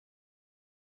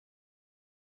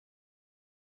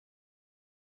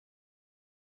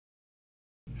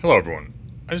Hello everyone,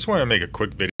 I just want to make a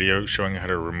quick video showing how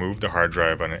to remove the hard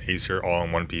drive on an Acer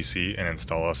all-in-one PC and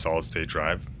install a solid-state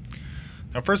drive.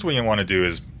 Now first what you want to do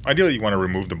is, ideally you want to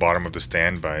remove the bottom of the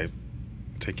stand by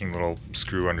taking a little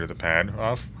screw under the pad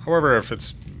off. However, if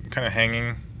it's kind of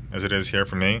hanging, as it is here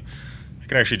for me, I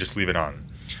can actually just leave it on.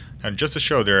 Now just to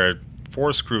show, there are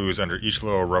 4 screws under each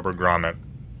little rubber grommet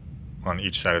on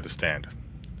each side of the stand.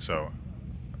 So,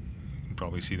 you can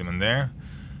probably see them in there.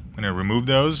 I'm going to remove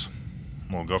those.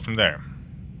 We'll go from there.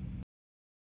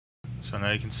 So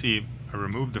now you can see I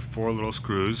removed the 4 little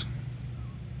screws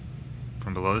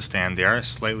from below the stand. They are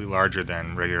slightly larger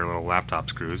than regular little laptop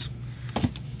screws.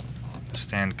 The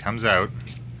stand comes out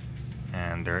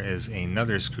and there is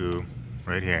another screw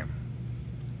right here.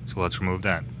 So let's remove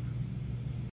that.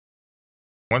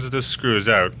 Once this screw is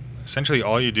out, essentially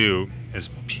all you do is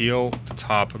peel the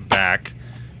top back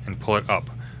and pull it up.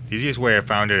 The easiest way I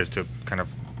found it is to kind of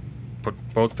put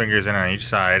both fingers in on each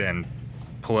side and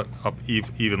pull it up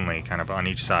evenly kind of on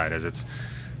each side, as it's,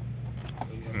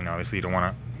 obviously you don't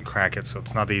want to crack it, so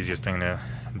it's not the easiest thing to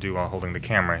do while holding the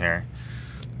camera here.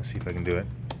 Let's see if I can do it.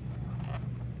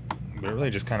 But it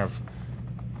really just kind of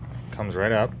comes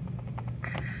right up.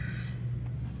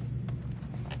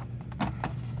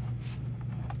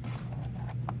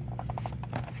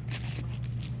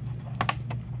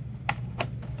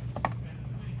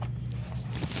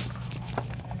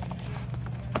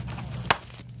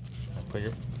 Put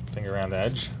your finger around the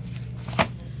edge,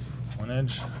 one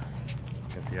edge,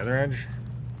 get the other edge.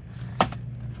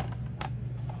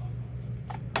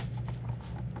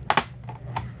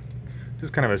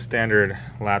 Just kind of a standard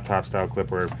laptop style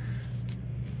clip where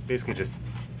basically just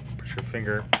push your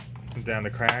finger down the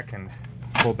crack and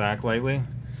pull back lightly.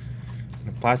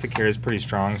 The plastic here is pretty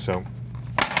strong, so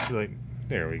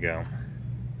there we go.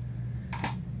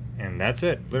 And that's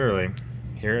it, literally.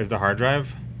 Here is the hard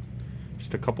drive.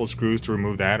 Just a couple screws to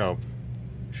remove that. I'll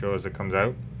show as it comes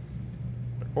out.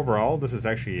 But overall, this is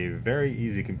actually a very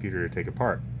easy computer to take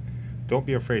apart. Don't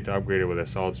be afraid to upgrade it with a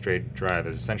solid state drive.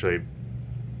 It's essentially,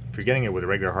 if you're getting it with a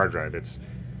regular hard drive, it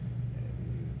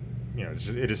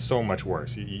is so much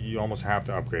worse. You almost have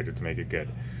to upgrade it to make it good.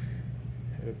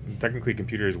 Technically,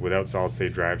 computers without solid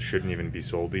state drives shouldn't even be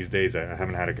sold these days. I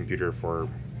haven't had a computer for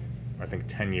I think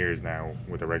 10 years now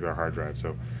with a regular hard drive,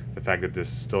 so the fact that this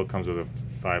still comes with a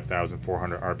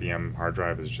 5,400 RPM hard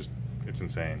drive is just, it's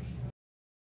insane.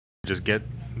 Just get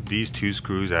these 2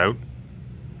 screws out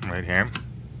right here.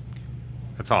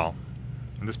 That's all.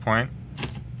 At this point, it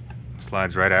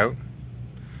slides right out.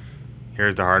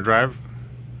 Here's the hard drive.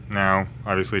 Now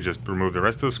obviously just remove the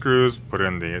rest of the screws, put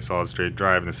in the solid state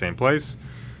drive in the same place,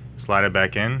 slide it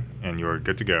back in, and you're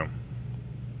good to go.